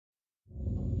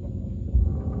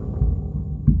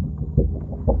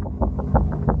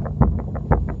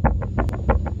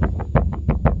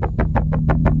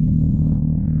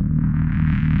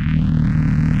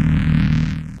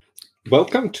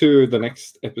Welcome to the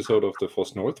next episode of the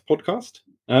foss-north podcast.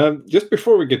 Just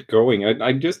before we get going,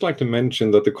 I'd just like to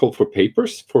mention that the call for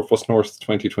papers for foss-north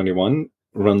 2021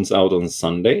 runs out on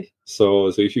Sunday. So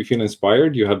if you feel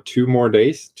inspired, you have 2 more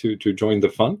days to join the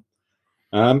fun.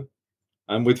 And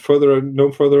with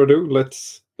no further ado,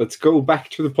 let's go back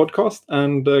to the podcast.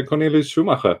 And Cornelius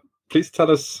Schumacher, please tell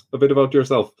us a bit about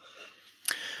yourself.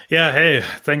 Yeah, hey,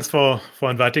 thanks for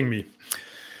inviting me.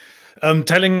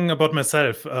 Telling about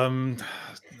myself,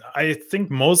 I think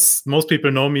most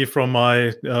people know me from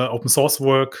my open source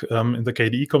work in the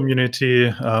KDE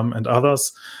community and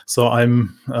others. So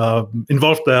I'm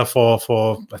involved there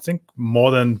for I think more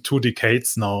than 2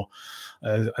 decades now.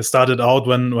 I started out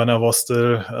when I was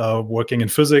still working in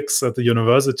physics at the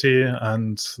university,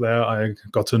 and there I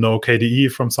got to know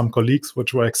KDE from some colleagues,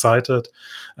 which were excited,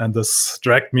 and this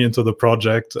dragged me into the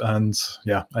project, and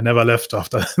yeah, I never left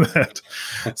after that.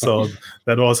 So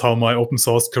that was how my open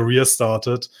source career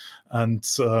started. And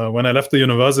when I left the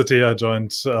university, I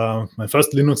joined my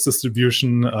first Linux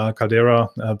distribution,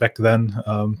 KDE, back then,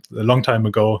 a long time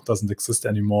ago, doesn't exist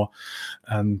anymore.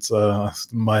 And I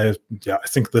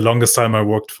think the longest time I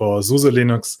worked for SUSE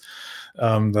Linux.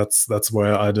 That's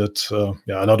where I did a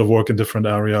lot of work in different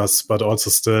areas, but also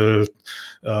still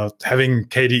having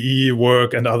KDE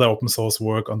work and other open source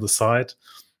work on the side.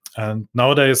 And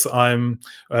nowadays I'm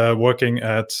working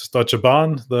at Deutsche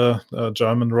Bahn, the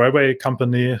German railway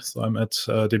company. So I'm at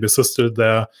DB Systel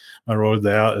there. My role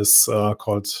there is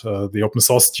called the open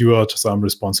source steward. So I'm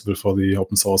responsible for the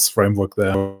open source framework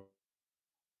there.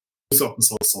 Use open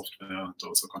source software and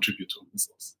also contribute to open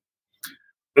source.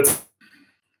 That's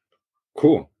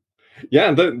cool. Yeah,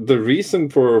 and the reason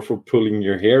for pulling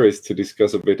your hair is to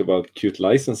discuss a bit about Qt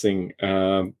licensing.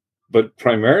 But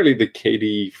primarily the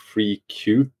KDE free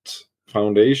Qt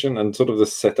foundation and sort of the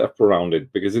setup around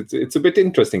it, because it's a bit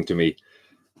interesting to me.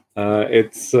 I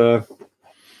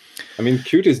mean,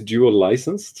 Qt is dual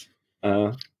licensed,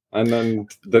 and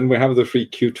then we have the free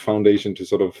Qt foundation to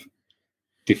sort of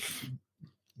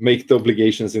make the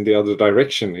obligations in the other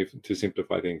direction, to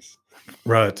simplify things.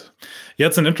 Right. Yeah,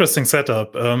 it's an interesting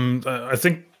setup. I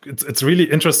think it's really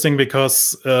interesting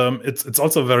because it's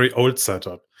also a very old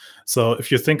setup. So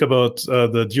if you think about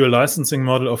the dual licensing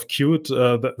model of Qt,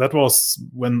 that was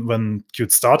when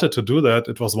Qt started to do that,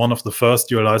 it was one of the first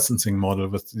dual licensing model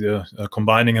with the,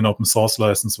 combining an open source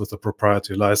license with a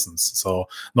proprietary license. So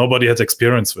nobody had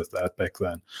experience with that back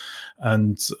then.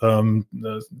 And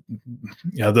the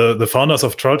founders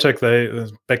of Trolltech, they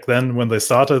back then when they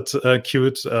started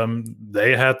Qt,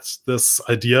 they had this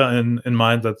idea in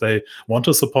mind that they want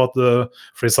to support the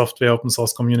free software open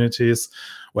source communities.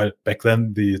 Well, back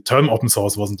then the term open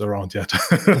source wasn't around yet,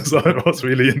 so it was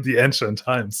really in the ancient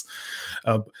times.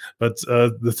 But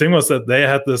the thing was that they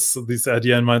had this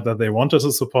idea in mind that they wanted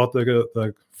to support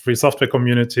the free software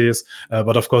communities,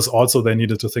 but of course also they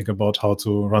needed to think about how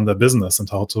to run their business and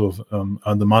how to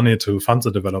earn the money to fund the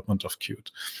development of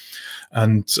Qt.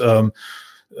 And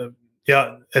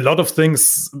yeah, a lot of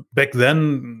things back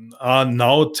then are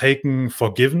now taken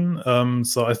for given.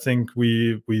 So I think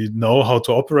we know how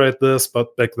to operate this,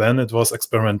 but back then it was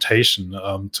experimentation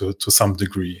to some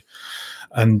degree.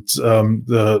 And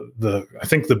I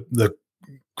think the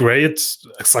great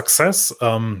success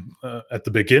at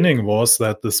the beginning was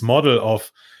that this model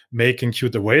of making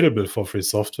Qt available for free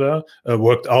software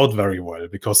worked out very well,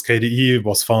 because KDE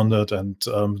was founded and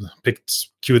picked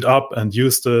Qt up and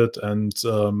used it and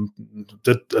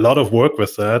did a lot of work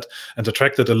with that and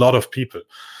attracted a lot of people.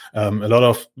 A lot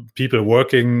of people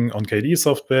working on KDE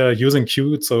software using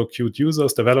Qt, so Qt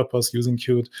users, developers using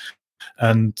Qt.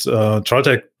 And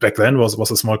Trolltech back then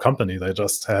was a small company. They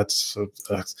just had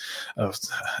a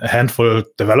handful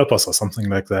of developers or something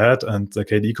like that, and the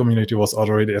KDE community was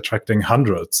already attracting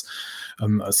hundreds.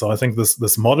 So I think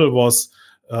this model was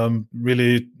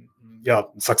really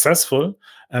successful.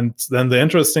 And then the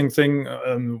interesting thing,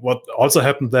 what also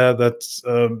happened there, that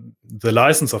the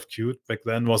license of Qt back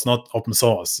then was not open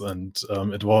source, and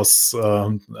it was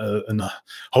a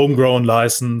homegrown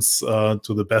license to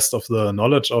the best of the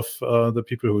knowledge of the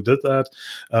people who did that,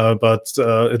 but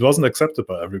it wasn't accepted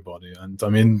by everybody. And I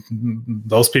mean,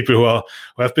 those people who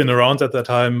have been around at that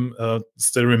time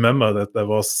still remember that there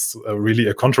was really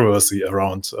a controversy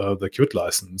around the Qt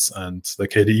license, and the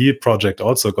KDE project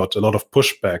also got a lot of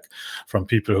pushback from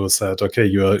people who said, okay,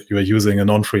 you are using a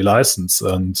non-free license,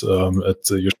 and that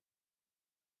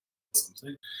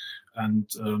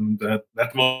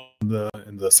was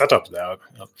in the setup there.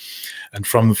 And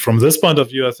from this point of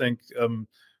view, I think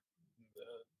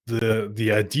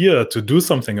the idea to do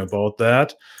something about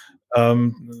that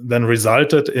then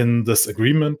resulted in this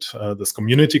agreement, this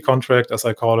community contract, as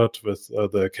I call it, with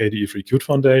the KDE Free Qt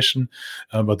Foundation.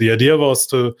 But the idea was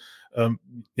to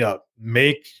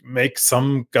make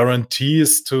some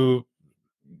guarantees to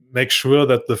make sure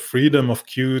that the freedom of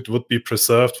Qt would be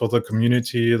preserved for the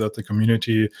community, that the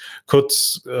community could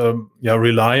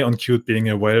rely on Qt being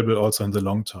available also in the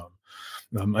long term.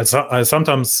 I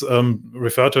sometimes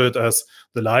refer to it as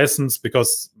the license,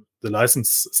 because the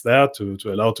license is there to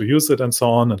allow to use it and so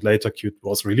on. And later Qt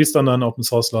was released under an open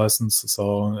source license,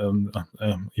 so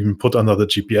even put under the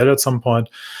GPL at some point.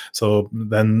 So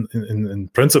then in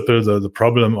principle, the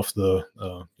problem of the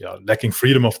lacking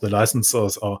freedom of the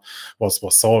licensors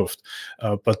was solved.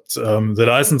 But the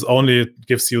license only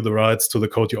gives you the rights to the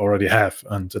code you already have,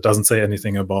 and it doesn't say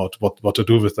anything about what to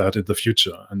do with that in the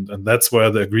future. And that's where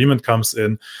the agreement comes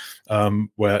in,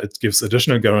 where it gives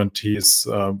additional guarantees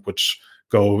which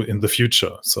go in the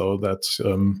future, so that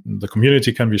the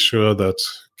community can be sure that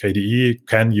KDE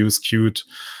can use Qt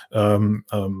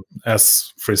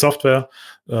as free software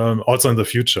also in the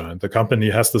future. And the company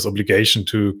has this obligation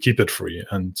to keep it free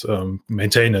and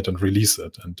maintain it and release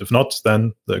it. And if not,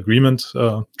 then the agreement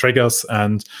triggers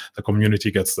and the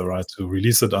community gets the right to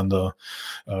release it under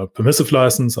permissive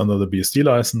license, under the BSD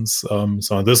license.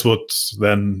 So this would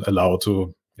then allow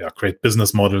to create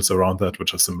business models around that,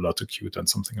 which are similar to Qt and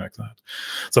something like that.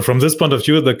 So from this point of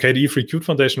view, the KDE Free Qt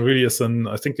Foundation really is,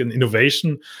 I think, an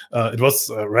innovation. It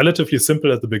was relatively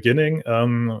simple at the beginning.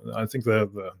 I think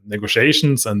the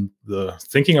negotiations and the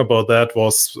thinking about that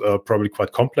was probably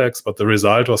quite complex, but the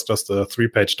result was just a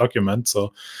 3-page document,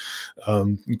 so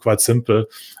quite simple.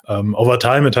 Over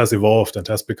time, it has evolved and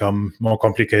has become more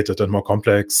complicated and more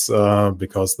complex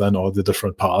because then all the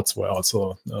different parts were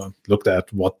also looked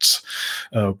at,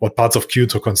 what parts of Qt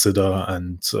to consider,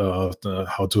 and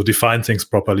how to define things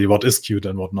properly, what is Qt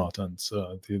and what not. And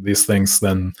these things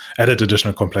then added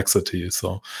additional complexity.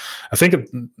 So I think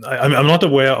I'm not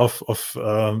aware of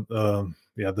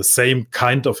the same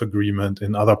kind of agreement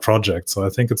in other projects. So I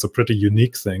think it's a pretty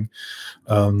unique thing.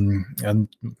 And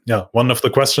one of the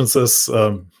questions is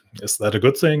that a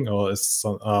good thing, or is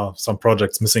some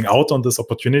projects missing out on this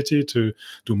opportunity to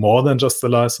do more than just the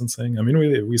licensing? I mean,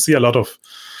 we see a lot of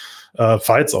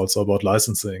fights also about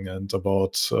licensing and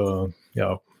about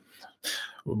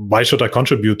why should I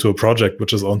contribute to a project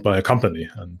which is owned by a company?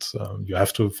 And you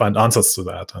have to find answers to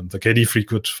that. And the KDE Free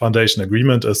Qt Foundation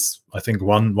agreement is, I think,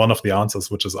 one of the answers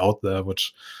which is out there,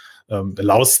 which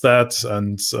allows that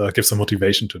and gives a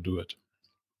motivation to do it.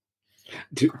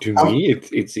 To me,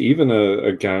 it's even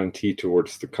a guarantee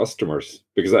towards the customers,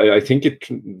 because I think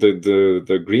the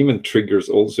agreement triggers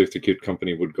also if the Qt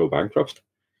company would go bankrupt,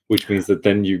 which means that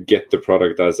then you get the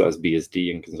product as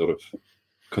BSD and can sort of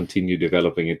continue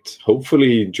developing it,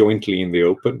 hopefully jointly in the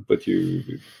open, but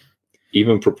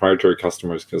even proprietary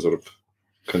customers can sort of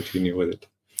continue with it.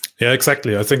 Yeah,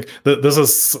 exactly. I think this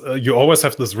is, you always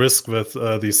have this risk with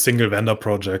these single vendor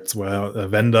projects where a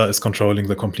vendor is controlling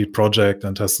the complete project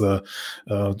and has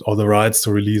all the rights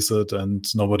to release it,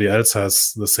 and nobody else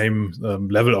has the same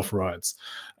level of rights.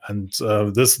 And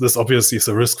this obviously is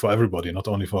a risk for everybody, not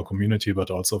only for a community, but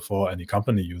also for any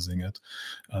company using it.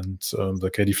 And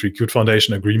the KDE Free Qt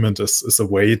Foundation agreement is a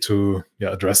way to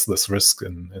address this risk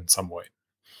in some way.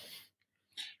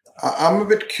 I'm a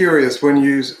bit curious, when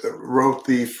you wrote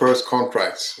the first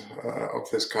contracts of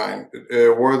this kind,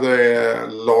 were there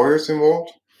lawyers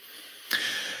involved?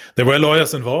 There were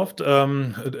lawyers involved.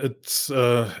 It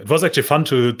was actually fun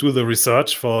to do the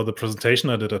research for the presentation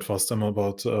I did at FOSDEM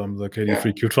about the KDE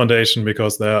Free Qt Foundation,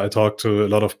 because there I talked to a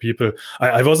lot of people.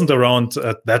 I wasn't around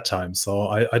at that time, so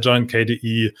I joined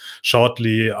KDE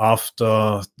shortly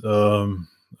after,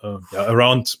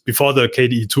 around before the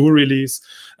KDE 2 release,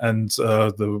 and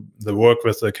the work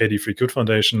with the KDE Free Qt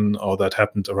Foundation, or that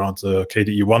happened around the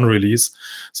KDE 1 release.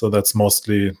 So that's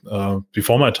mostly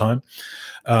before my time.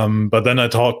 But then I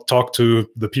talked to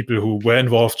the people who were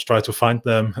involved, tried to find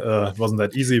them. It wasn't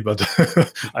that easy, but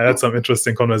I had some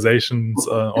interesting conversations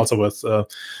also with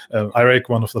Eirik,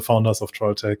 one of the founders of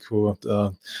Trolltech, who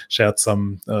shared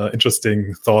some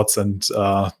interesting thoughts and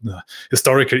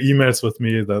historical emails with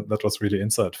me. That was really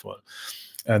insightful.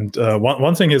 And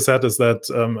one thing he said is that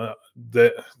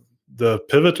the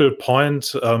pivotal point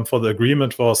for the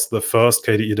agreement was the first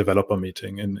KDE developer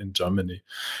meeting in Germany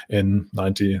in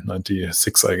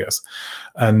 1996, I guess.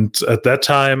 And at that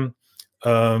time,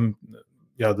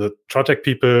 the Trotec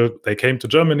people, they came to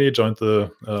Germany, joined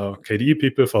the KDE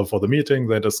people for the meeting.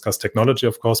 They discussed technology,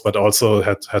 of course, but also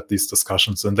had these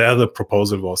discussions, and there the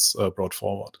proposal was brought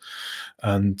forward.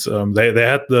 And they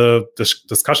had the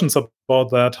discussions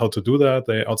about that, how to do that.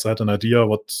 They also had an idea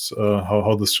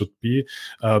how this should be,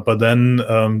 but then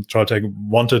Trotec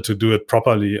wanted to do it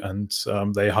properly, and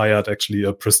they hired actually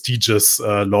a prestigious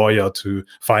lawyer to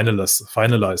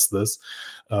finalize this.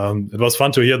 It was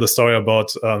fun to hear the story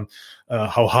about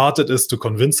how hard it is to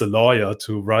convince a lawyer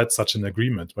to write such an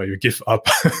agreement where you give up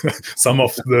some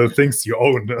of the things you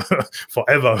own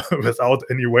forever without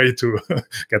any way to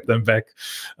get them back.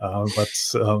 But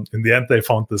in the end, they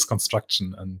found this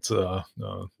construction. And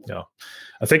yeah,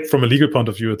 I think from a legal point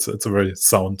of view, it's a very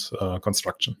sound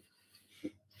construction.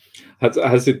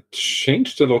 Has it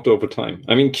changed a lot over time?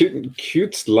 I mean,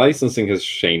 Qt's licensing has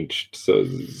changed. So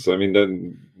I mean,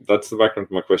 then that's the background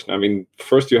to my question. I mean,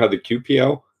 first you had the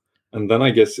QPL, and then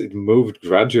I guess it moved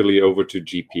gradually over to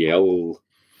GPL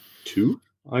 2,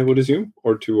 I would assume,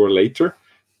 or 2 or later,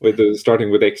 starting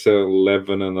with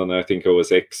X11, and then I think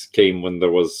OS X came when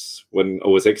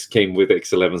OS X came with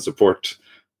X11 support.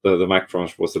 The Mac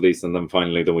branch was released, and then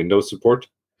finally the Windows support.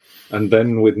 And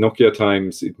then with Nokia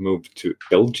times, it moved to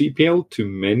LGPL to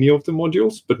many of the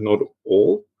modules, but not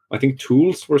all. I think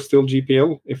tools were still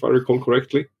GPL, if I recall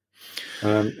correctly.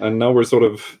 And now we're sort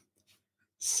of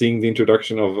seeing the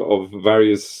introduction of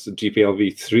various GPL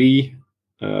v3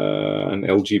 and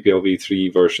LGPL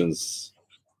v3 versions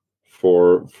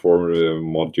for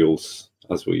modules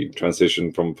as we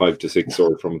transition from 5 to 6,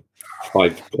 or from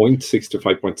 5.6 to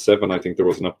 5.7. I think there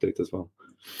was an update as well.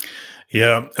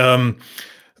 Yeah.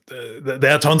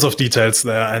 There are tons of details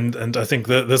there, and I think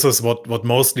this is what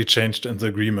mostly changed in the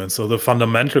agreement. So the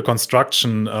fundamental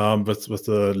construction with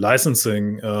the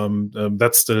licensing,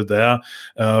 that's still there,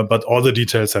 but all the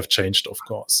details have changed, of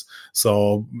course.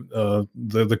 So the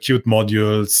Qt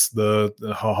modules,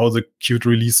 how the Qt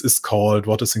release is called,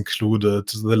 what is included,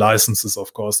 the licenses,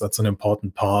 of course, that's an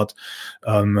important part.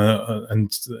 And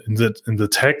in the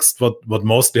text, what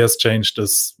mostly has changed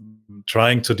is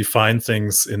trying to define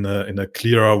things in a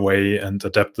clearer way and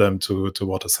adapt them to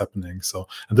what is happening. So,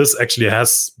 and this actually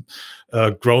has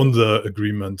grown the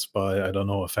agreement by, I don't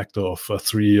know, a factor of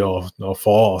 3 or 4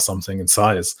 or something in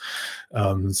size.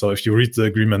 So if you read the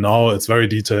agreement now, it's very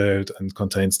detailed and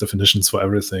contains definitions for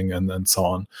everything and so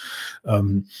on.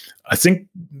 I think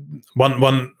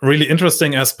one really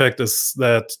interesting aspect is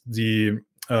that the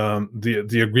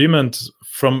agreement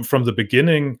from the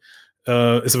beginning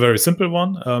is a very simple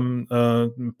one,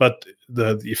 but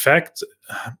the effect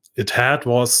it had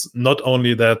was not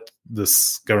only that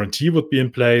this guarantee would be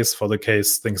in place for the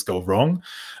case things go wrong,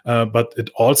 but it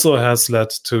also has led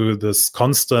to this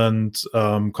constant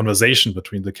conversation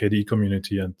between the KDE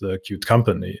community and the Qt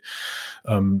company,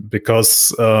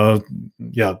 because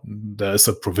there is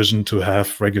a provision to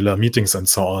have regular meetings and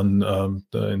so on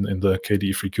in the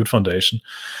KDE Free Qt Foundation.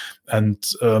 And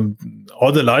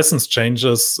all the license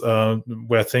changes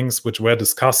were things which were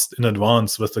discussed in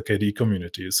advance with the KDE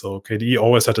community. So KDE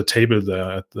always had a table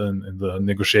there in the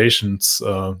negotiations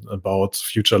about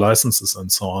future licenses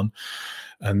and so on.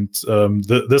 And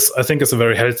this, I think, is a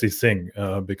very healthy thing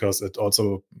because it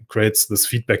also creates this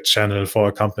feedback channel for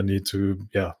a company to,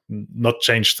 not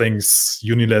change things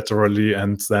unilaterally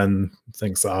and then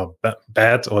things are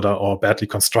bad or badly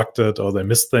constructed, or they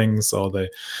miss things, or they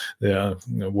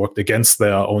worked against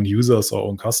their own users or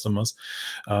own customers.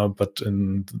 But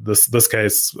in this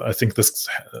case, I think this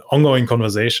ongoing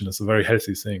conversation is a very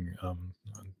healthy thing, and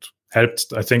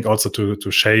helped, I think, also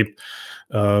to shape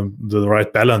the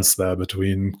right balance there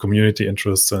between community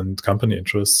interests and company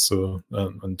interests. So,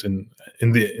 and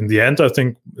in the end, I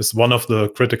think is one of the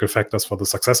critical factors for the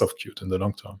success of Qt in the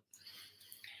long term.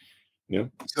 Yeah.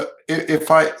 So if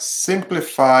I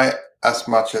simplify as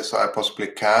much as I possibly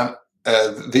can,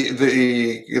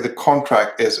 the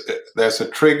contract is there's a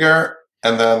trigger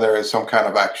and then there is some kind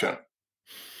of action.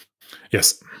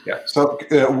 Yes. Yeah. So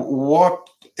what?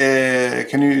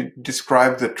 Can you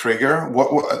describe the trigger?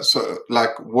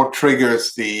 What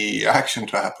triggers the action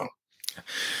to happen?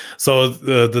 So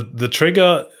the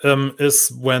trigger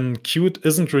is when Qt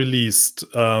isn't released,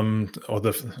 or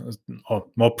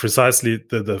more precisely,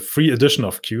 the free edition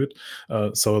of Qt.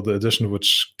 So the edition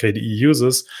which KDE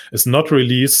uses is not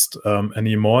released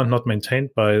anymore, not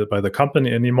maintained by the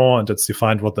company anymore, and it's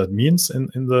defined what that means in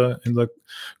the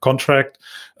contract.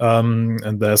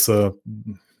 And there's a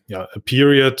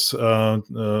period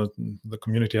the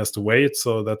community has to wait,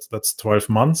 so that's 12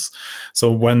 months.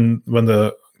 So when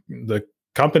the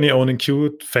company owning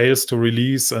Qt fails to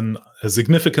release an a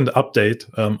significant update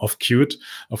of Qt,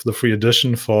 of the free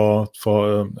edition for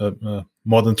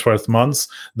more than 12 months,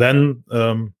 then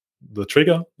the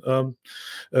trigger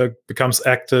becomes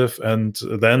active, and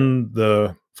then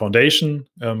the foundation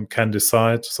can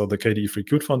decide, so the KDE Free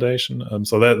Qt Foundation.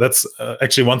 So that's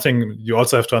actually one thing you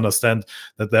also have to understand,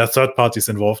 that there are third parties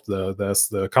involved there. There's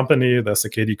the company, there's the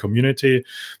KDE community,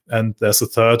 and there's a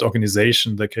third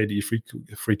organization, the KDE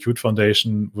Free Qt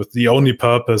Foundation, with the only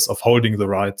purpose of holding the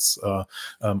rights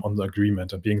on the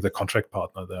agreement and being the contract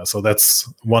partner there. So that's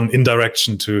one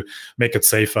indirection to make it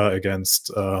safer against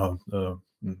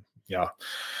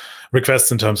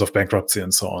requests in terms of bankruptcy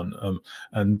and so on.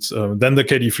 Then the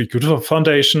KDE Free Qt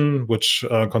Foundation, which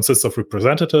consists of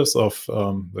representatives of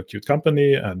the Qt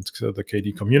company and the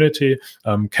KDE community,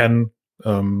 can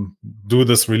do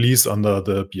this release under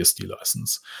the BSD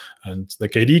license. And the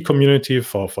KDE community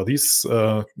for these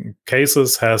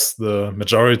cases has the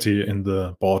majority in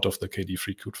the board of the KDE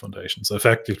Free Qt Foundation. So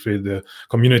effectively, the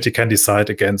community can decide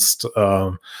against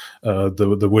the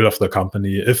will of the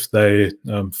company if they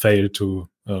fail to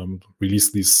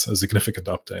release these significant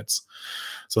updates.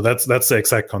 So that's the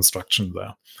exact construction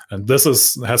there. And this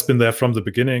has been there from the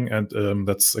beginning, and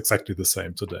that's exactly the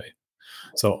same today.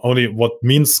 So only what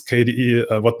means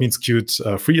KDE, what means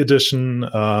Qt free edition,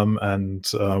 and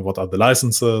what are the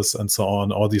licenses and so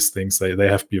on, all these things, they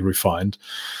have been refined.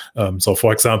 So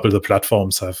for example, the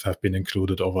platforms have been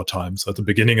included over time. So at the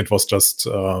beginning, it was just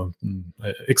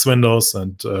X Windows,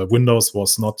 and Windows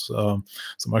was not, so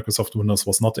Microsoft Windows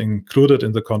was not included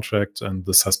in the contract, and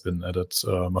this has been added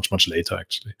much later,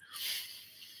 actually.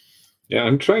 Yeah,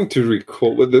 I'm trying to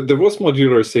recall. There was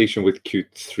modularization with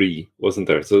Qt 3, wasn't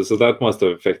there? So that must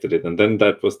have affected it. And then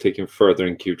that was taken further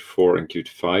in Qt 4 and Qt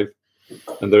 5.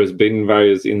 And there's been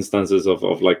various instances of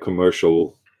like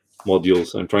commercial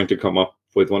modules. I'm trying to come up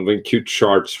with one. When Qt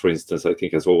Charts, for instance, I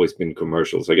think has always been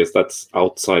commercial. So I guess that's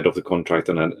outside of the contract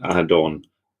and an add-on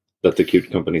that the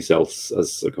Qt company sells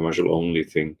as a commercial only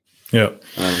thing. Yeah.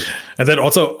 And that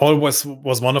also always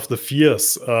was one of the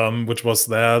fears, which was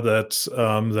there, that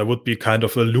there would be kind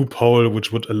of a loophole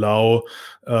which would allow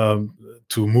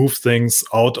to move things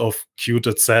out of Qt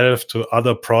itself to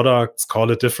other products,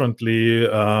 call it differently,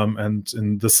 and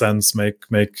in this sense make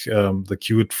the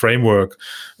Qt framework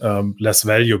less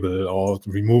valuable, or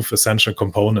remove essential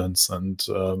components. And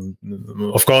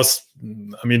of course,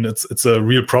 I mean, it's a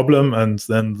real problem, and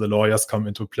then the lawyers come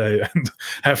into play and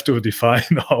have to define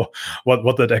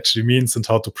what that actually means and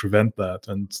how to prevent that.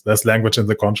 And there's language in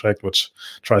the contract which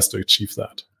tries to achieve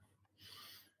that.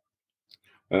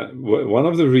 One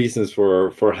of the reasons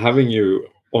for having you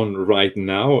on right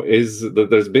now is that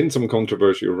there's been some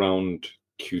controversy around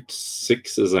Qt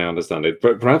 6, as I understand it.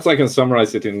 But perhaps I can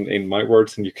summarize it in my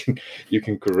words, and you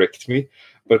can correct me.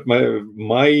 But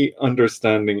my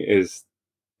understanding is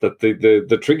that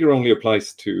the trigger only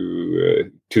applies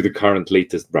to the current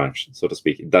latest branch, so to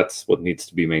speak. That's what needs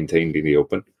to be maintained in the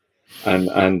open,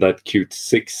 and that Qt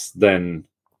 6 then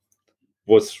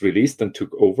was released and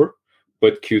took over,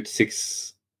 but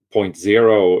Qt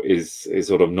 6.0 is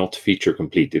sort of not feature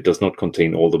complete. It does not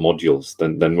contain all the modules.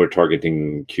 Then we're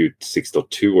targeting Qt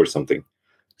 6.2 or something.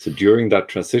 So during that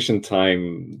transition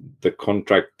time, the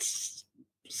contract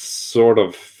sort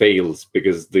of fails,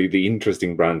 because the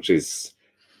interesting branch is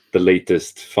the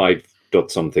latest 5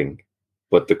 dot something,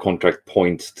 but the contract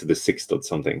points to the 6 dot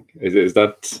something. Is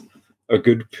that a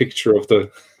good picture of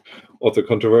the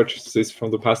controversies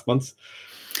from the past months?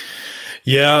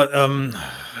 Yeah,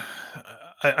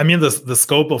 I mean, the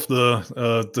scope of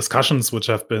the discussions which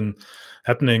have been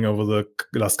happening over the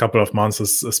last couple of months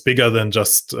is bigger than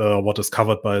just what is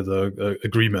covered by the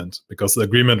agreement, because the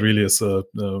agreement really is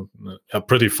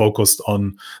pretty focused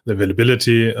on the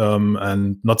availability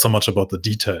and not so much about the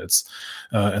details.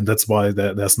 And that's why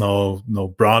there's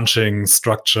no branching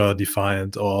structure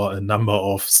defined, or a number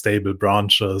of stable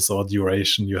branches or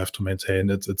duration you have to maintain.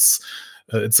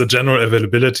 It's a general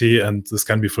availability, and this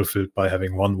can be fulfilled by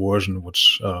having one version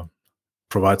which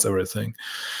provides everything.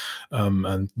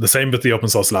 And the same with the open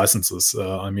source licenses.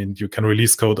 I mean, you can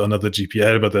release code under the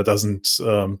GPL, but that doesn't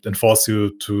enforce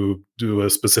you to do a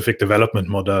specific development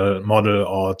model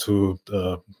or to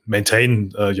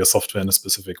maintain your software in a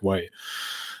specific way.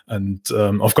 And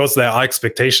of course, there are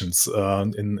expectations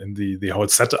in the whole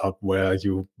setup, where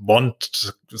you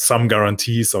want some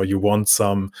guarantees, or you want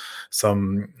some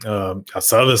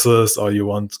services, or you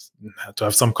want to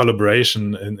have some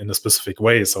collaboration in a specific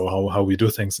way. So how we do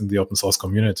things in the open source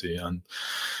community, and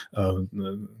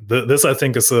this, I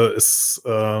think, is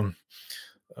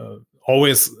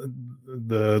always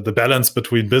the balance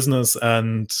between business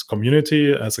and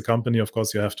community. As a company, of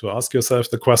course, you have to ask yourself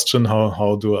the question,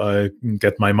 how do I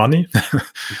get my money?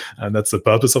 And that's the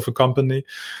purpose of a company.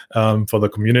 For the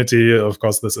community, of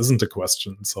course, this isn't a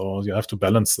question. So you have to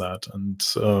balance that. And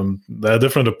there are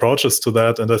different approaches to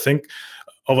that. And I think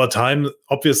over time,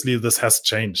 obviously, this has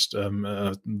changed.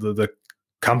 The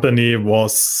company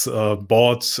was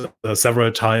bought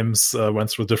several times, went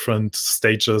through different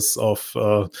stages of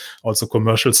also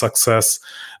commercial success,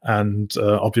 and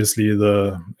obviously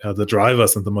the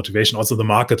drivers and the motivation, also the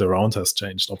market around has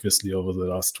changed obviously over the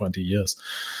last 20 years.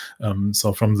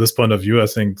 So from this point of view, I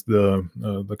think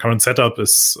the current setup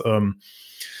is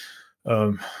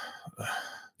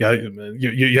yeah,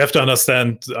 you have to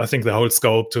understand, I think, the whole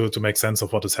scope to make sense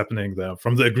of what is happening there.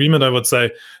 From the agreement, I would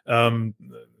say,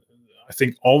 I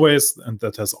think always, and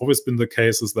that has always been the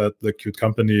case, is that the Qt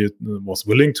company was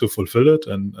willing to fulfill it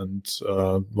and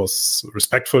was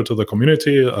respectful to the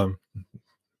community,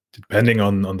 depending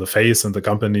on the phase and the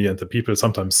company and the people,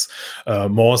 sometimes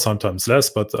more, sometimes less.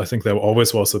 But I think there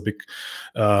always was a big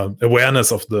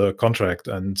awareness of the contract,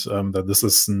 and that this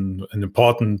is an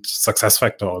important success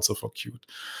factor also for Qt.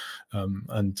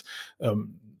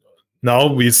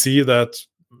 Now we see that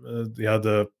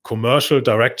the commercial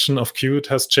direction of Qt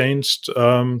has changed,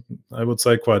 I would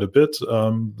say, quite a bit.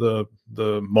 The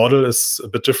model is a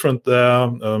bit different there.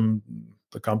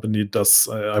 The company does,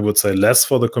 I would say, less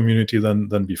for the community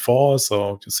than before.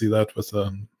 So you see that with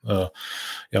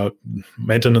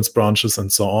maintenance branches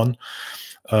and so on.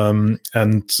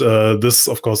 This,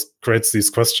 of course, creates these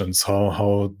questions.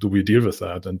 How do we deal with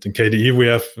that? And in KDE, we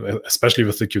have, especially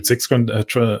with the Qt6,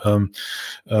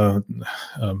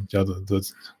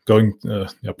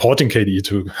 porting KDE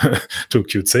to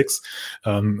Qt6.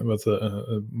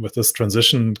 With this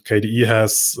transition, KDE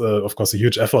has, of course, a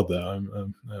huge effort there.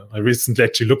 I recently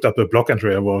actually looked up a blog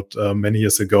entry I wrote many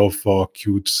years ago for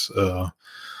Qt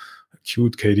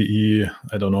KDE,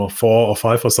 I don't know, 4 or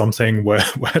 5 or something, where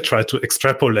I tried to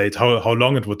extrapolate how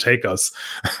long it would take us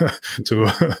to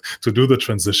do the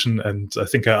transition. And I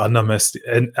think I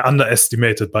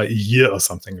underestimated by a year or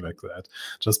something like that,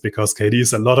 just because KDE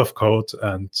is a lot of code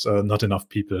and not enough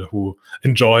people who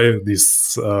enjoy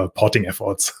these porting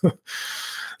efforts.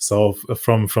 So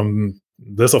from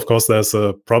this, of course, there's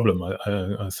a problem,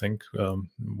 I think,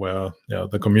 where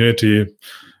the community,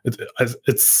 I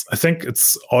think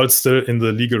it's all still in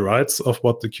the legal rights of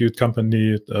what the Qt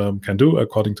company can do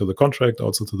according to the contract,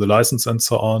 also to the license and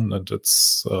so on. And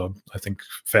it's, I think,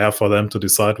 fair for them to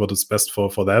decide what is best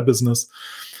for their business.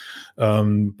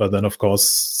 But then, of course,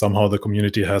 somehow the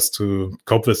community has to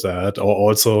cope with that, or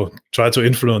also try to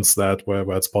influence that where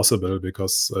it's possible,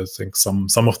 because I think some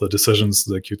of the decisions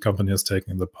the Qt company has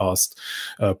taken in the past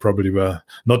probably were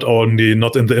not only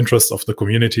not in the interest of the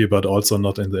community, but also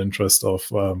not in the interest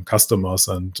of customers,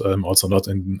 and also not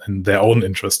in their own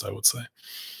interest, I would say.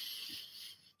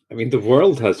 I mean, the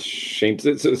world has changed.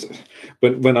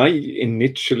 When I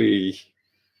initially,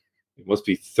 it must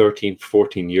be 13,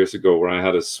 14 years ago, where I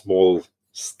had a small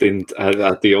stint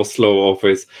at the Oslo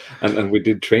office, and we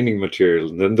did training material.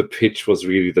 And then the pitch was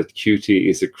really that Qt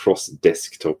is a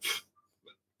cross-desktop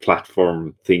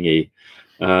platform thingy,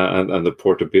 and the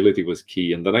portability was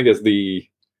key. And then I guess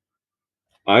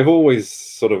I've always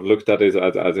sort of looked at it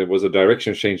as it was a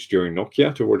direction change during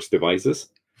Nokia towards devices.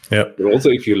 Yeah. But also,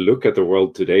 if you look at the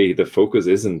world today, the focus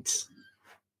isn't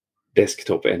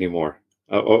desktop anymore.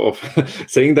 Of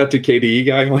saying that to KDE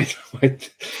guy might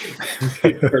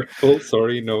be hurtful.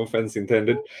 Sorry, no offense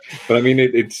intended. But I mean,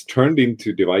 it's turned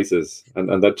into devices,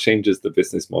 and that changes the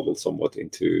business model somewhat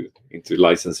into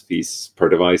license fees per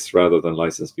device rather than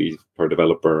license fees per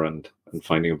developer, and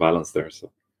finding a balance there. So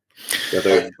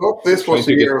I hope this was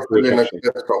the year of the Linux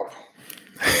desktop.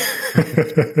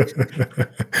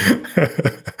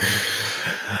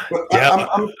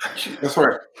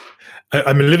 Sorry.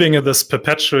 I'm living in this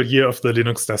perpetual year of the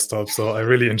Linux desktop, so I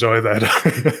really enjoy that.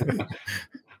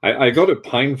 I got a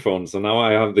Pine phone, so now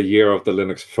I have the year of the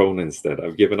Linux phone instead.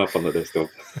 I've given up on the desktop.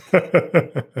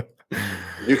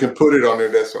 You can put it on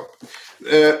your desktop.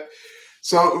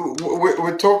 So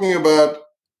we're talking about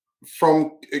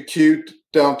from Qt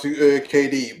down to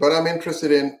KDE, but I'm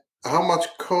interested in how much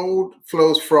code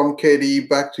flows from KDE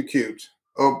back to Qt.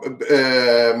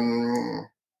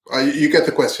 You get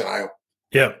the question, I hope.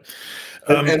 Yeah.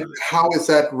 And how is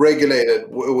that regulated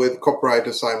with copyright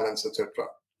assignments, etc.?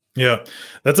 Yeah,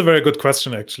 that's a very good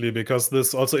question, actually, because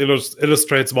this also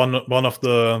illustrates one of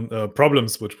the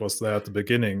problems which was there at the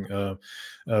beginning.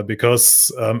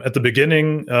 Because at the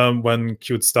beginning, when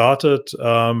Qt started,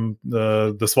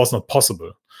 this was not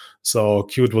possible. So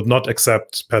Qt would not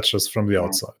accept patches from the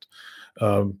outside.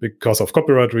 because of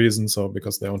copyright reasons, or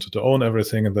because they wanted to own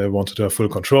everything and they wanted to have full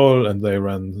control, and they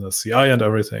ran the CI and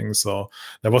everything. So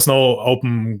there was no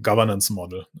open governance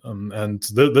model. And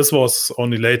this was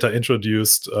only later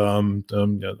introduced, I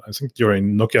think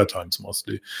during Nokia times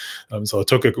mostly. So it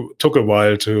took a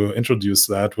while to introduce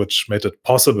that, which made it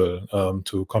possible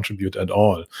to contribute at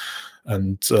all.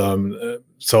 And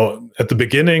so at the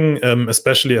beginning,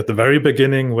 especially at the very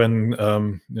beginning, when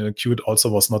Qt also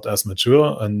was not as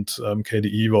mature, and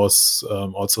KDE was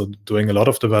also doing a lot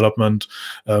of development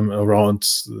around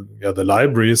the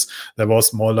libraries, there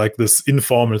was more like this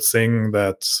informal thing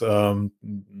that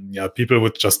people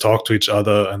would just talk to each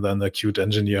other, and then the Qt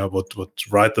engineer would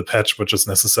write the patch which is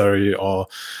necessary, or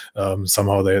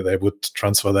somehow they would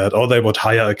transfer that, or they would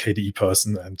hire a KDE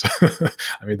person. And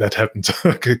I mean, that happened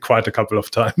quite a couple of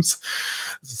times.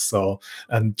 So,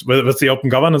 and with the open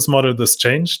governance model, this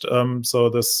changed. So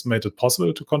this made it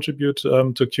possible to contribute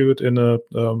to Qt in a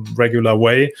regular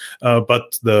way.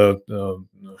 But the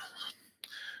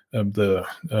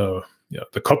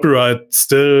copyright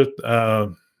still,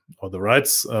 or the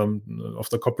rights of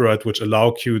the copyright, which allow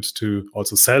Qt to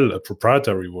also sell a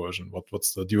proprietary version.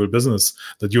 What's the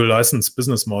dual license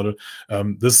business model?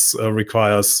 This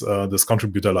requires this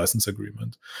contributor license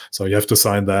agreement. So you have to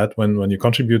sign that when you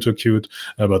contribute to Qt,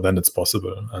 but then it's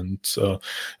possible. And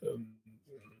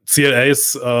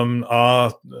CLAs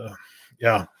are,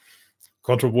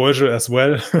 controversial as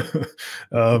well.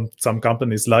 Some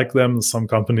companies like them. Some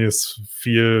companies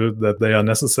feel that they are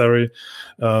necessary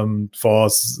for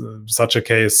such a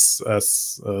case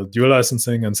as dual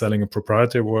licensing and selling a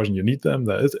proprietary version. You need them.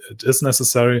 It is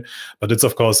necessary, but it's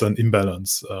of course an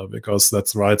imbalance because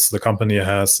that's rights the company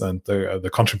has and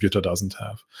the contributor doesn't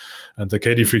have. And the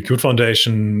KDE Free Qt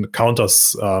Foundation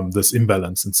counters this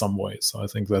imbalance in some way. So I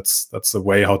think that's the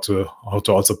way how to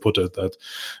also put it, that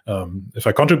if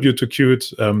I contribute to Qt,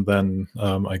 then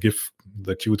I give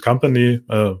the Qt company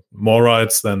more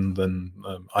rights than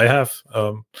I have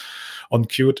on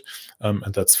Qt,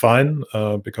 and that's fine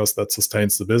because that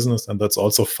sustains the business, and that's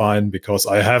also fine because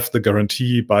I have the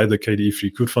guarantee by the KDE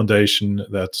Free Qt Foundation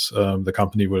that the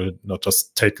company will not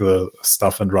just take the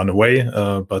stuff and run away,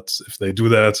 but if they do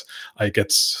that, I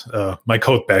get my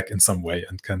code back in some way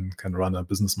and can run a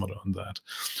business model on that.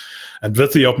 And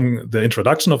with the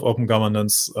introduction of open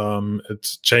governance,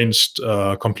 it changed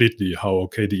completely how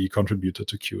KDE contributed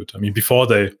to Qt. I mean, before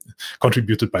they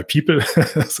contributed by people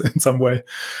in some way,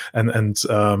 and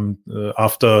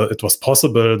after it was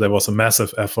possible, there was a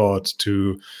massive effort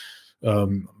to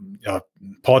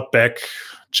port back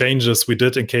changes we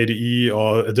did in KDE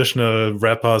or additional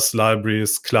wrappers,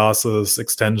 libraries, classes,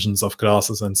 extensions of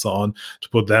classes, and so on, to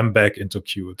put them back into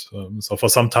Qt. So for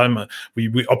some time,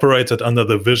 we operated under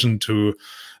the vision to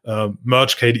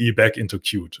merge KDE back into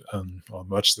Qt, or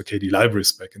merge the KDE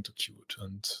libraries back into Qt.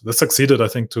 And this succeeded, I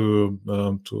think, to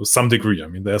some degree. I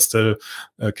mean, there are still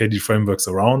KDE frameworks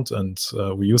around, and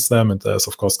we use them, and there's,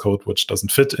 of course, code which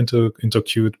doesn't fit into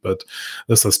Qt, but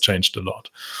this has changed a lot.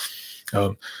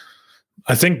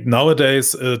 I think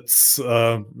nowadays it's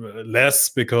less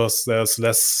because there's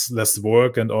less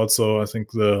work, and also I think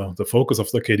the focus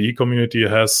of the KDE community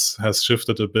has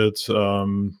shifted a bit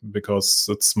because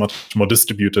it's much more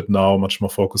distributed now, much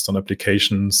more focused on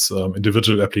applications,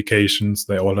 individual applications.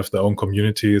 They all have their own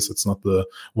communities. It's not the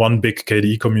one big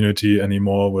KDE community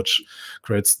anymore, which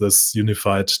creates this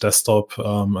unified desktop,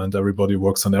 and everybody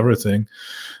works on everything.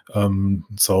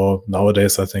 So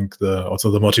nowadays, I think also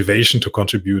the motivation to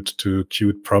contribute to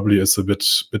Qt probably is a bit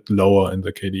lower in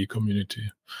the KDE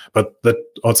community, but that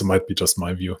also might be just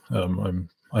my view.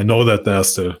 I know that there are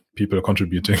still people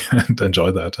contributing and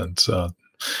enjoy that and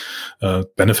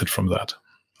benefit from that.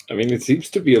 I mean, it seems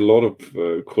to be a lot of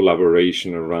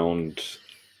collaboration around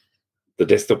the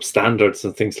desktop standards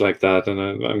and things like that.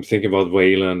 And I'm thinking about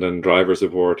Wayland and driver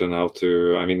support and how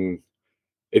to. I mean,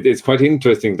 it's quite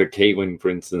interesting that Kwin, for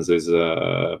instance, is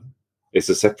a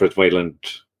separate Wayland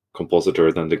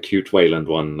compositor than the Qt Wayland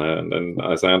one, and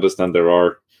as I understand,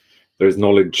 there's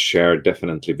knowledge shared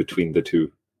definitely between the two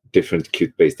different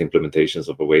Qt-based implementations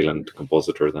of a Wayland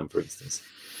compositor. Then, for instance,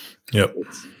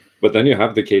 but then you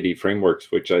have the KDE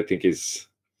frameworks, which I think is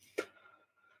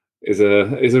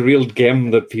a real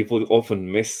gem that people often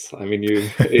miss. I mean,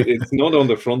 it's not on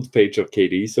the front page of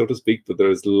KDE, so to speak, but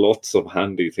there's lots of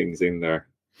handy things in there.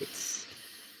 It's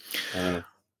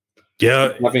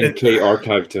having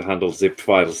K-archive to handle zip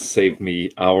files saved me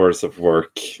hours of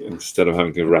work instead of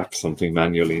having to wrap something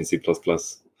manually in C++.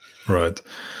 Right.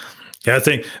 Yeah, I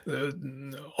think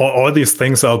all these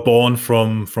things are born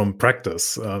from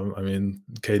practice. I mean,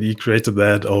 KDE created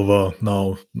that over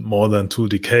now more than 2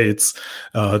 decades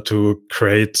to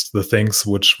create the things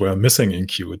which were missing in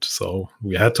Qt. So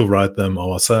we had to write them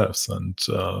ourselves, and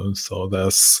so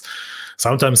there's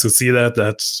sometimes you see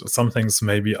that some things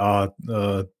maybe are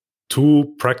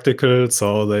too practical,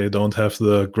 so they don't have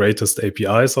the greatest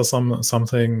APIs or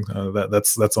something.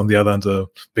 That's on the other hand a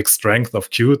big strength of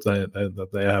Qt, that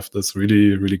they have this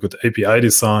really good API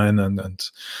design, and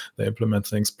they implement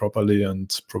things properly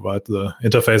and provide the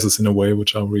interfaces in a way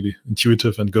which are really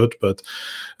intuitive and good. But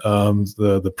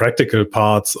the practical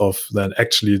parts of then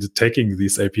actually taking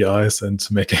these APIs and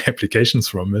making applications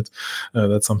from it,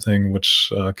 that's something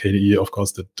which KDE of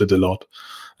course did a lot.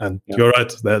 And you're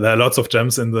right. There are lots of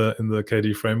gems in the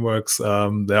KDE frameworks. There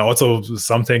are also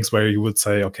some things where you would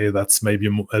say, okay, that's maybe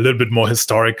a little bit more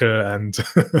historical, and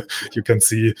you can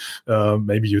see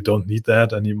maybe you don't need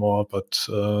that anymore. But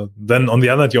then on the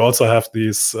other hand, you also have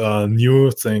these new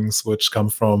things which come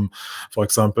from, for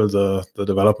example, the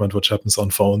development which happens on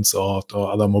phones or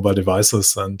other mobile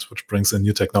devices, and which brings in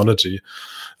new technology.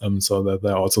 So that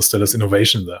there also still is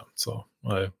innovation there. So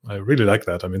I really like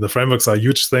that. I mean, the frameworks are a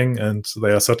huge thing, and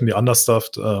they are certainly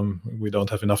understaffed. We don't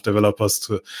have enough developers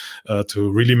to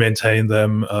really maintain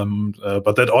them.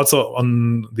 But that also,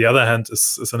 on the other hand,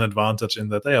 is an advantage in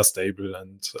that they are stable,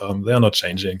 and they are not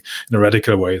changing in a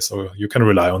radical way. So you can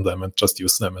rely on them and just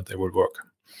use them, and they will work.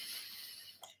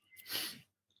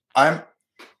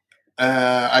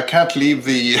 I can't leave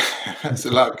the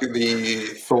the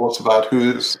thoughts about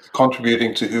who's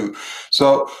contributing to who.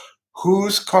 So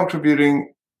who's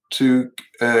contributing to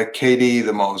KDE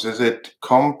the most? Is it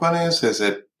companies? Is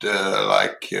it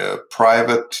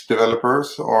private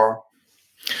developers? Or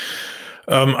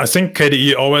I think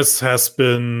KDE always has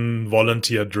been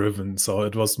volunteer driven. So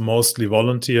it was mostly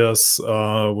volunteers,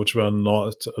 which were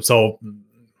not so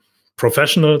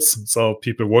professionals, so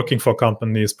people working for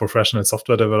companies, professional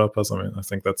software developers. I mean, I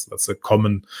think that's a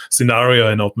common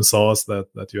scenario in open source,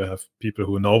 that you have people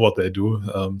who know what they do.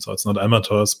 So it's not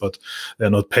amateurs, but they're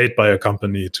not paid by a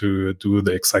company to do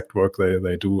the exact work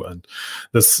they do. And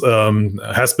this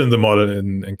has been the model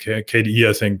in KDE,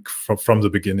 I think, from the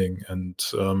beginning, and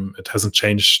it hasn't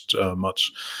changed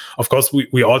much. Of course,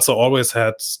 we also always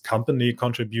had company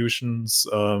contributions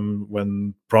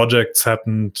when projects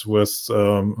happened with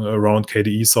around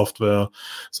KDE software.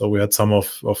 So we had some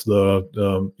of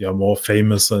the more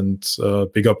famous and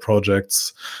bigger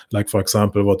projects, like, for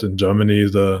example, what in Germany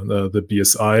the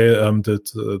BSI did,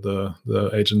 the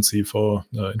Agency for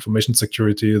Information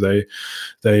Security.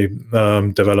 They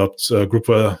developed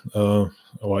groupware,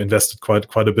 or invested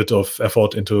quite a bit of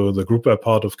effort into the groupware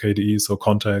part of KDE, so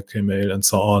Contact, Kmail, and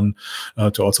so on,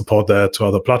 to also port that to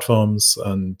other platforms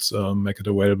and make it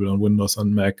available on Windows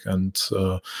and Mac. And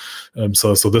so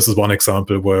this is one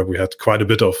example where we had quite a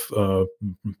bit of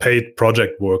paid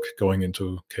project work going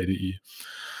into KDE.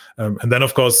 And then,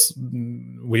 of course,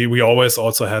 we always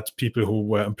also had people who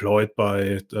were employed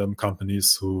by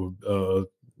companies who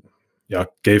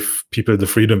gave people the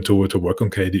freedom to work on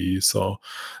KDE. So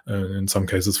in some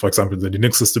cases, for example, the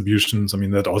Linux distributions, I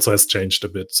mean, that also has changed a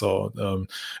bit. So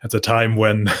at the time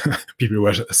when people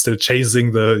were still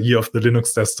chasing the year of the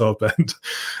Linux desktop, and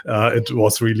it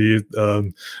was really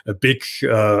a big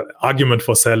argument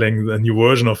for selling the new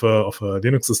version of a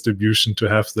Linux distribution to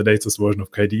have the latest version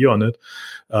of KDE on it,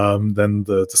 then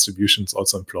the distributions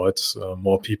also employed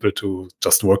more people to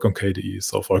just work on KDE.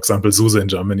 So, for example, SUSE in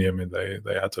Germany, I mean, they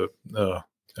had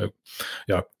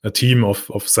a team of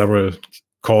several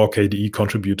core KDE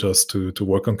contributors to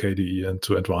work on KDE and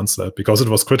to advance that, because it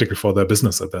was critical for their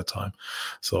business at that time.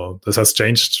 So this has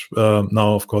changed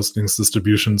now. Of course, Linux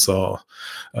distributions are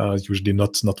usually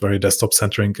not very desktop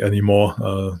centric anymore.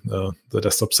 The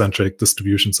desktop centric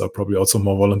distributions are probably also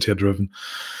more volunteer driven.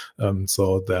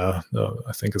 So there,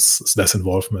 I think, is less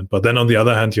involvement. But then on the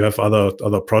other hand, you have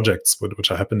other projects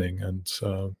which are happening, and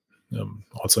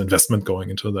also investment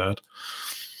going into that.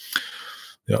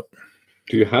 Yeah.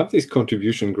 Do you have these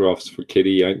contribution graphs for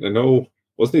KDE? I know,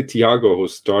 wasn't it Tiago who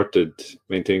started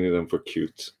maintaining them for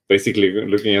Qt? Basically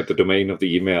looking at the domain of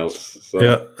the emails. So.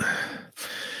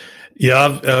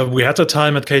 Yeah, we had a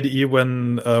time at KDE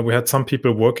when we had some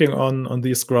people working on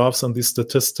these graphs and these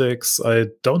statistics. I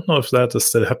don't know if that is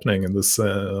still happening in this.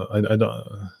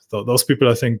 Those people,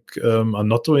 I think, are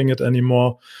not doing it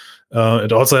anymore.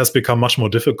 It also has become much more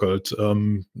difficult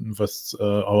with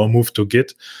our move to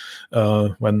Git.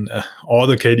 When all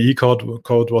the KDE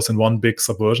code was in one big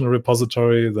Subversion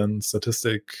repository, then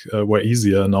statistics were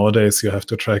easier. Nowadays, you have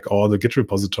to track all the Git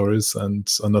repositories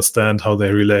and understand how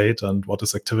they relate and what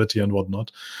is activity and what not.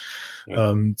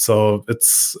 Yeah. So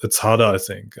it's harder, I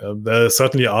think. There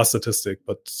certainly are statistics,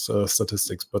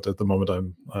 but at the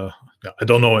moment I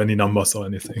don't know any numbers or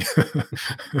anything.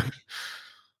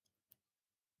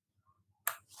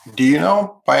 Do you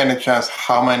know by any chance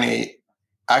how many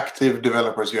active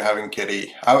developers you have in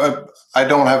KDE? I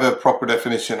don't have a proper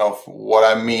definition of what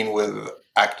I mean with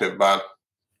active, but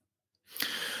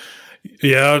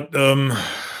yeah,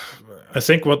 I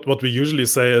think what we usually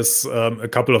say is a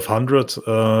couple of hundred.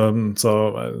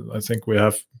 So I think we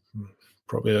have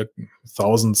probably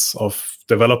thousands of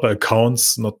developer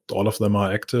accounts. Not all of them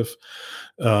are active,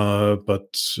 but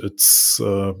it's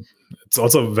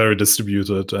also very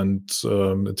distributed, and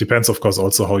it depends, of course,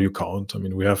 also how you count. I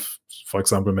mean, we have, for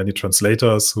example, many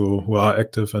translators who are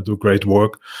active and do great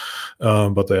work,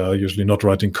 but they are usually not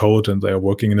writing code, and they are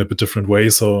working in a bit different way.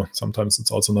 So sometimes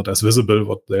it's also not as visible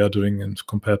what they are doing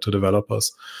compared to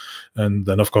developers. And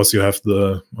then, of course, you have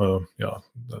the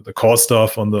core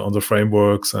stuff on the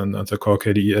frameworks and the core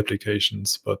KDE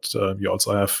applications. But you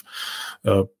also have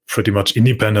pretty much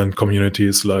independent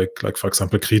communities, like for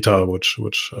example, Krita, which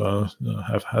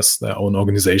has their own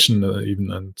organization even,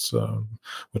 and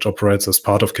which operates as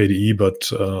part of KDE,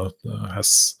 but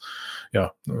has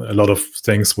a lot of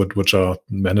things which are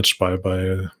managed by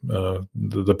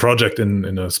the project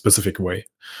in a specific way.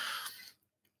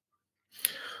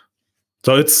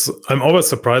 So I'm always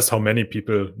surprised how many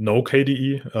people know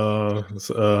KDE.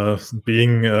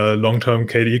 Being a long-term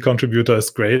KDE contributor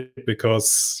is great,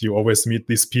 because you always meet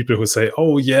these people who say,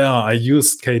 "Oh yeah, I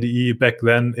used KDE back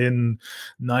then in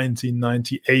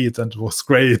 1998 and it was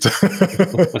great."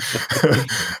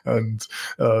 And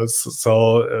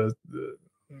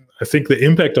I think the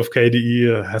impact of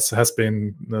KDE has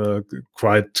been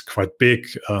quite big,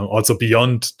 also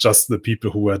beyond just the people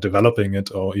who were developing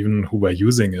it or even who were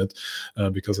using it,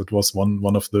 because it was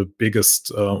one of the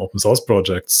biggest open source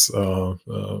projects.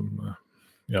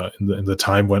 In the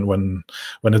time when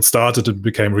it started, it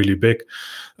became really big.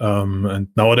 And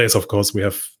nowadays, of course, we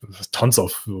have tons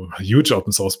of huge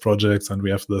open source projects, and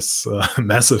we have this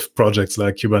massive projects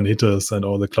like Kubernetes and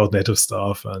all the cloud native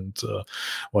stuff and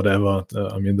whatever.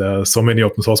 I mean, there are so many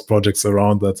open source projects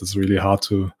around that it's really hard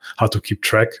to keep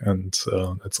track, and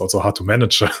it's also hard to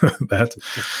manage that.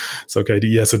 So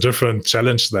KDE has a different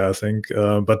challenge there, I think.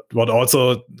 But what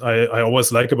also I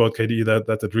always like about KDE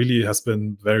that it really has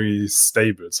been very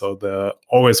stable. So there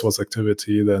always was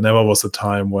activity. There never was a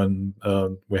time when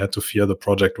we had to fear the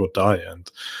project would die. And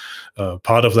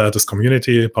part of that is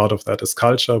community, part of that is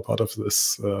culture, part of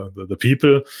this the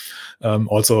people,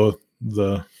 also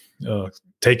the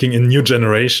taking in new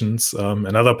generations.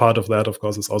 Another part of that, of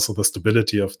course, is also the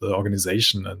stability of the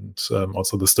organization, and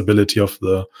also the stability of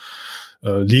the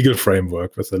legal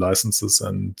framework with the licenses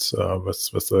and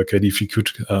with the KDE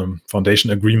FreeQ Foundation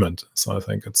agreement. So I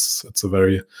think it's a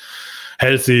very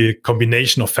healthy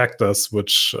combination of factors,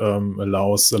 which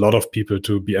allows a lot of people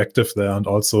to be active there, and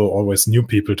also always new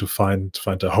people to find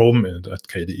a home at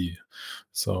KDE.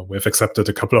 So we've accepted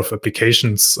a couple of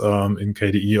applications in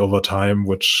KDE over time,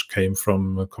 which came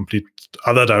from a complete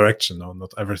other direction. Now,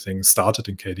 not everything started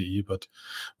in KDE, but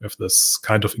we have this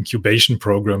kind of incubation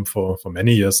program for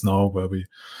many years now, where we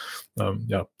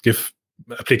give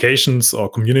applications or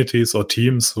communities or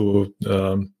teams who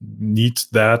need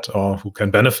that, or who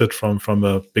can benefit from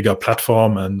a bigger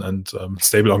platform and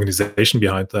stable organization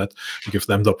behind that. We give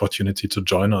them the opportunity to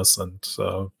join us, and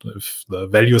if the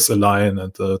values align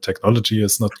and the technology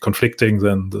is not conflicting,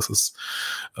 then this is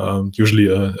usually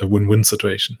a win-win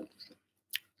situation.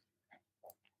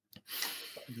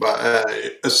 But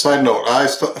a side note, I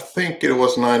think it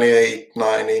was 98,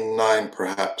 99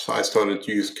 perhaps, I started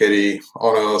to use KDE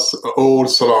on an old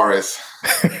Solaris.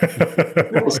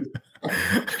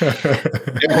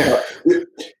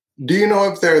 Do you know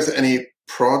if there's any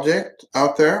project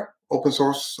out there, open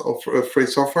source or free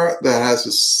software, that has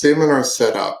a similar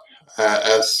setup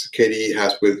as KDE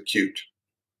has with Qt?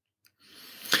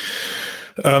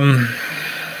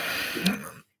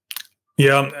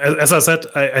 Yeah, as I said,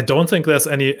 I don't think there's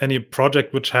any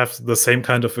project which have the same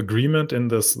kind of agreement in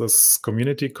this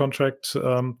community contract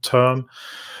term.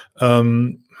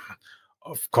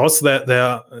 Of course, there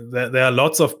are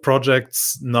lots of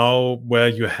projects now where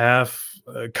you have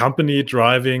a company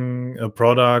driving a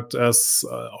product as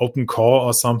open core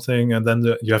or something, and then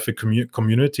you have a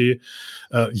community.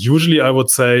 Usually, I would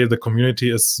say the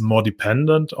community is more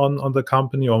dependent on the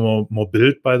company, or more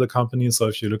built by the company. So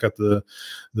if you look at the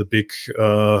big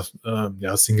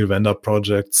single vendor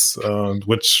projects,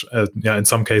 which in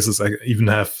some cases I even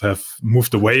have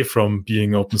moved away from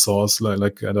being open source,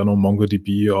 like I don't know,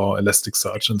 MongoDB or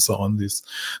Elasticsearch and so on.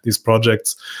 These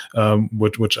projects,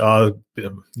 which are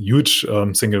huge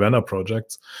single vendor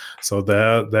projects. So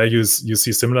there you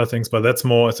see similar things, but that's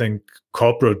more, I think,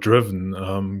 corporate driven.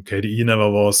 KDE never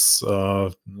was,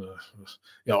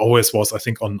 always was, I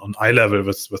think, on eye level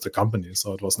with the company.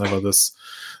 So it was never this,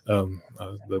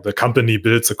 the company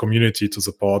builds a community to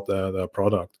support their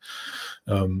product.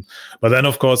 But then,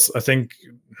 of course, I think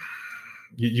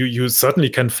you certainly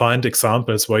can find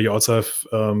examples where you also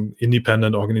have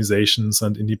independent organizations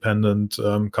and independent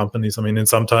companies. I mean, and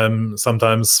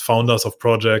sometimes founders of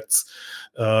projects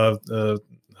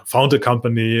found a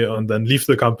company and then leave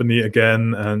the company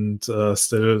again and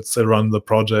still run the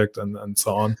project and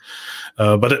so on.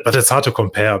 But it's hard to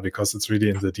compare because it's really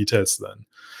in the details then.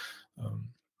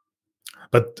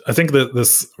 But I think that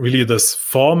this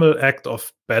formal act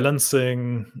of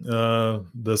balancing the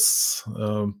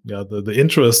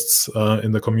interests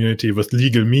in the community with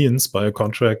legal means by a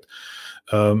contract,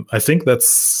 I think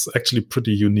that's actually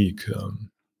pretty unique.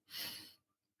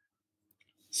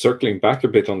 Circling back a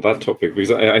bit on that topic,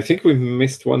 because I think we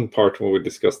missed one part when we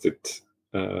discussed it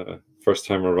first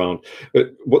time around.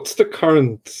 What's the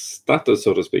current status,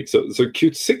 so to speak? So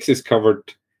Qt 6 is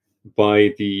covered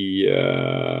by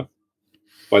the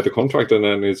contract, and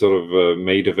then is sort of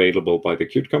made available by the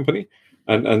Qt company,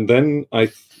 and then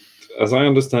as I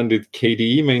understand it,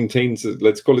 KDE maintains,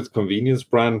 let's call it, convenience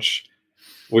branch,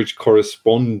 which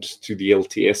corresponds to the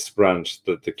LTS branch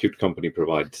that the Qt company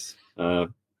provides,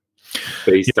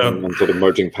 based on sort of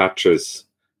merging patches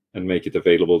and make it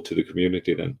available to the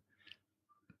community then.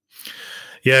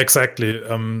 Yeah, exactly.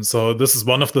 So this is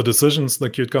one of the decisions the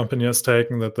Qt company has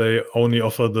taken, that they only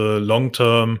offer the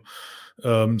long-term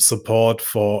support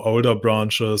for older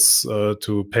branches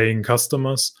to paying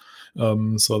customers.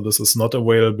 So this is not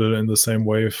available in the same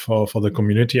way for the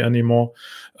community anymore.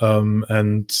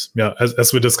 And yeah,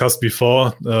 as we discussed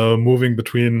before, moving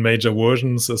between major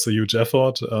versions is a huge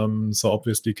effort. So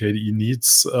obviously KDE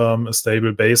needs a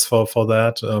stable base for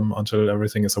that until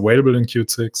everything is available in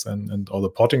Qt 6 and all the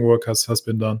porting work has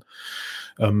been done.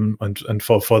 And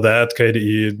for that,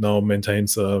 KDE now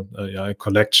maintains a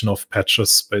collection of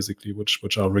patches, basically,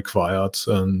 which are required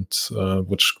and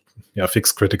which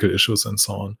fix critical issues and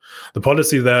so on. The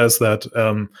policy there is that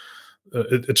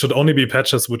it should only be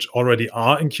patches which already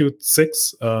are in Qt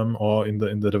 6 or in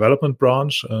the development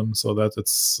branch, so that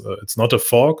it's not a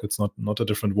fork, it's not a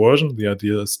different version. The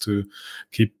idea is to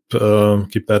keep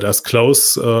that as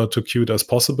close to Qt as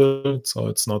possible, so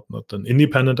it's not an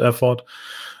independent effort.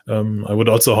 I would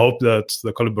also hope that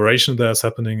the collaboration there is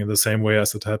happening in the same way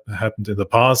as it happened in the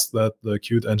past, that the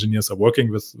Qt engineers are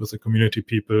working with the community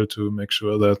people to make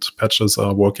sure that patches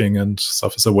are working and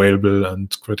stuff is available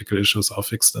and critical issues are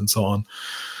fixed and so on.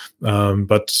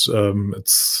 But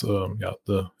it's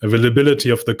the availability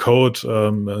of the code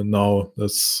now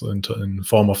is in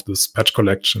form of this patch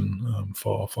collection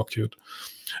for Qt.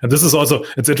 And this is also,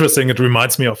 it's interesting, it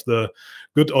reminds me of the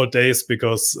good old days,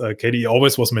 because KDE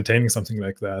always was maintaining something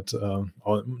like that.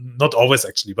 Or not always,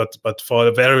 actually, but for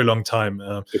a very long time.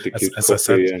 As I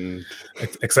said,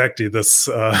 exactly, this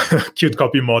Qt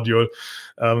copy module.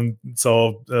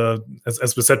 So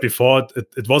as we said before,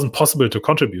 it wasn't possible to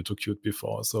contribute to Qt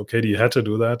before. So KDE had to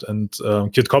do that. And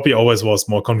Qt copy always was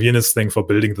more convenience thing for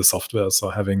building the software. So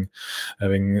having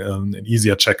an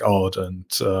easier checkout. And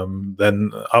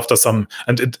then after some,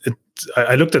 and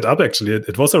I looked it up, actually.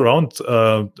 It was around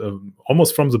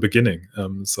almost from the beginning.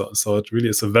 So it really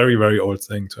is a very, very old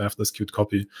thing to have this Qt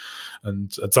copy.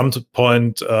 And at some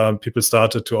point, people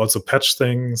started to also patch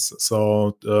things.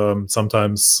 So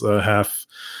sometimes have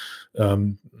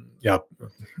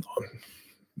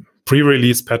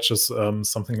pre-release patches,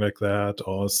 something like that,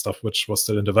 or stuff which was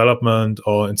still in development,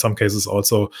 or in some cases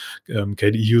also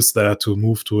KDE used that to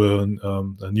move to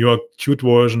a newer Qt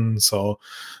version. So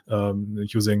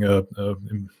using a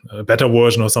better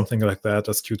version or something like that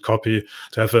as Qt copy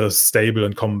to have a stable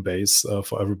and common base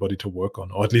for everybody to work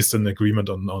on, or at least an agreement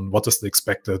on what is the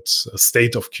expected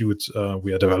state of Qt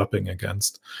we are developing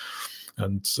against.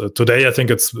 And today, I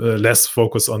think it's less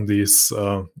focus on these,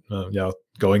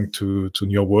 going to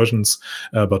newer versions,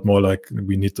 but more like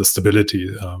we need the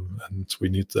stability and we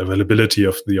need the availability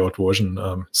of the old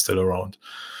version still around.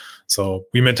 So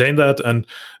we maintain that, and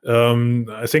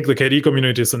I think the KDE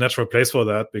community is a natural place for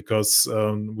that, because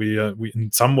we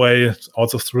in some way,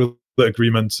 also through the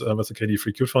agreement with the KDE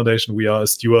Free Qt Foundation, we are a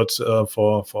steward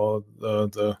for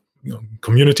the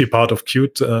community part of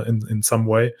Qt in some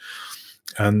way.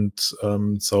 And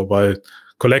so by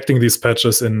collecting these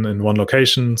patches in one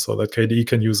location so that KDE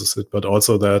can use it, but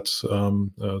also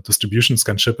that distributions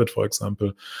can ship it, for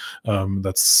example,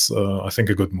 that's, I think,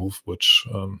 a good move, which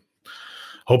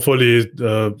hopefully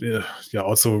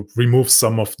also removes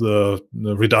some of the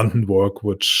redundant work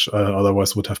which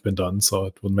otherwise would have been done. So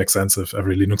it would make sense if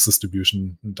every Linux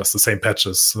distribution does the same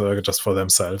patches just for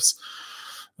themselves.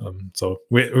 So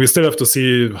we still have to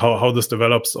see how this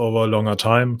develops over a longer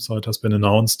time. So it has been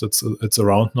announced, it's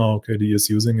around now, KDE is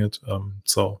using it.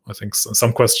 So I think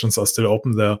some questions are still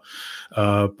open there,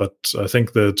 but I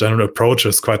think the general approach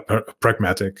is quite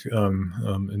pragmatic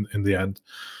in the end.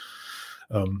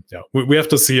 We have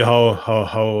to see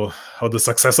how the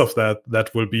success of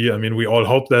that will be. I mean, we all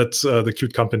hope that the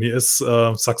Qt company is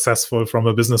successful from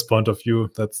a business point of view.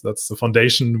 That's the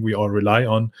foundation we all rely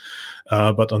on.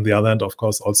 But on the other hand, of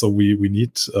course, also we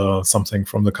need something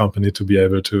from the company to be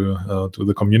able to do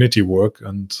the community work.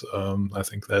 And I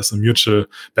think there's a mutual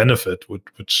benefit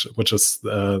which is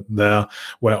there,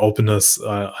 where openness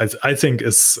I think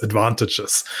is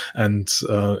advantageous, and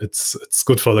it's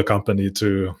good for the company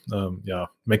to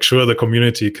make sure the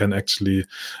community can actually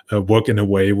work in a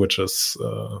way which is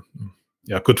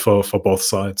good for both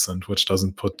sides, and which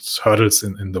doesn't put hurdles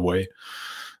in the way.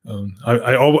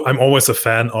 I'm always a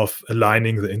fan of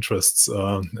aligning the interests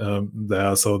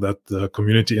there, so that the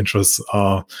community interests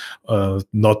are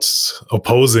not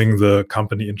opposing the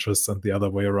company interests and the other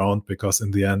way around, because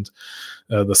in the end,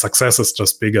 the success is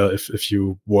just bigger if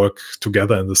you work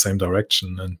together in the same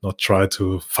direction and not try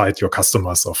to fight your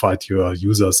customers or fight your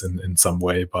users in some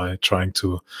way by trying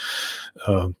to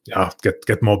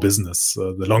get more business.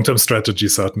 The long-term strategy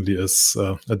certainly is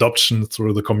adoption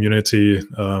through the community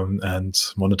and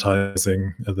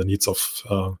monetizing the needs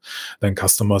of then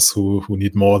customers who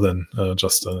need more than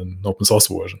just an open source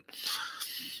version.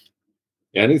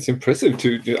 Yeah, and it's impressive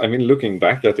I mean, looking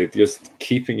back at it, just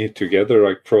keeping it together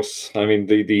across, I mean,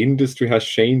 the industry has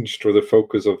changed, or the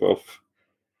focus of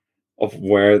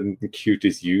where Qt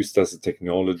is used as a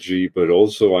technology, but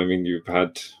also, I mean, you've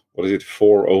had,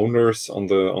 4 owners on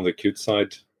the Qt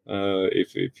side,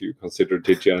 if you consider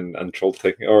Digi and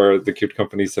Trolltech, or the Qt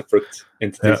company, separate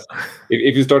entities. Yeah.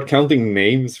 If you start counting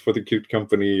names for the Qt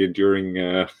company during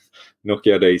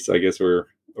Nokia days, I guess we're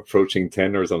approaching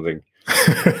 10 or something.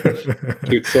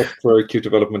 Qt software, Qt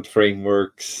development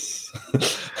frameworks.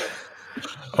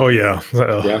 Oh yeah.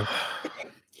 Yeah.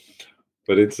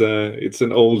 But it's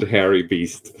an old hairy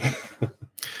beast.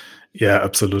 Yeah,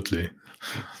 absolutely.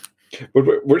 But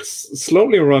we're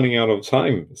slowly running out of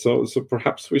time, so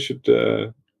perhaps we should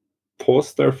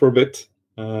pause there for a bit,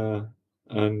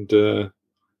 and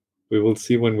we will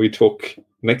see when we talk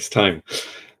next time.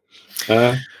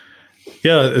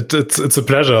 Yeah, it's a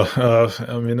pleasure.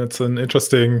 I mean, it's an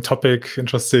interesting topic,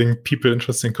 interesting people,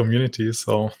 interesting community.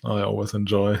 So I always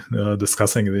enjoy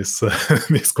discussing these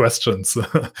these questions,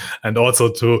 and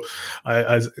also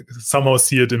I somehow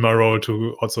see it in my role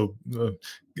to also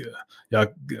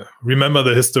remember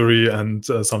the history, and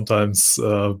sometimes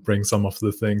bring some of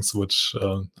the things which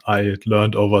I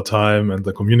learned over time and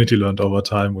the community learned over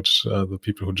time, which the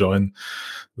people who join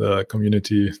the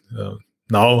community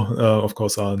now, of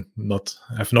course, have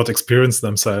not experienced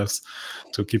themselves,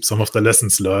 to keep some of the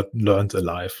lessons learned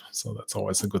alive. So that's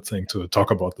always a good thing to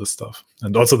talk about this stuff,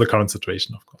 and also the current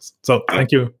situation, of course. So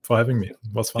thank you for having me. It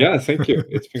was fun. Yeah, thank you.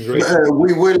 It's been great.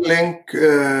 We will link,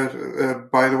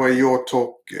 by the way, your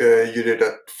talk you did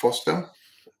at FOSDEM.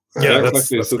 Yeah,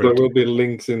 exactly. So there will be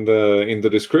links in the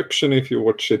description if you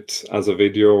watch it as a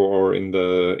video, or in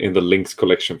the links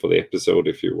collection for the episode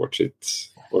if you watch it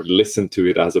or listen to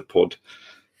it as a pod.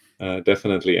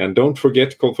 Definitely. And don't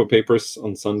forget, call for papers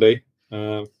on Sunday.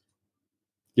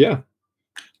 Yeah.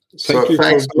 Thank you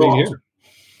for being here.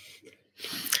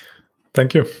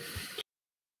 Thank you.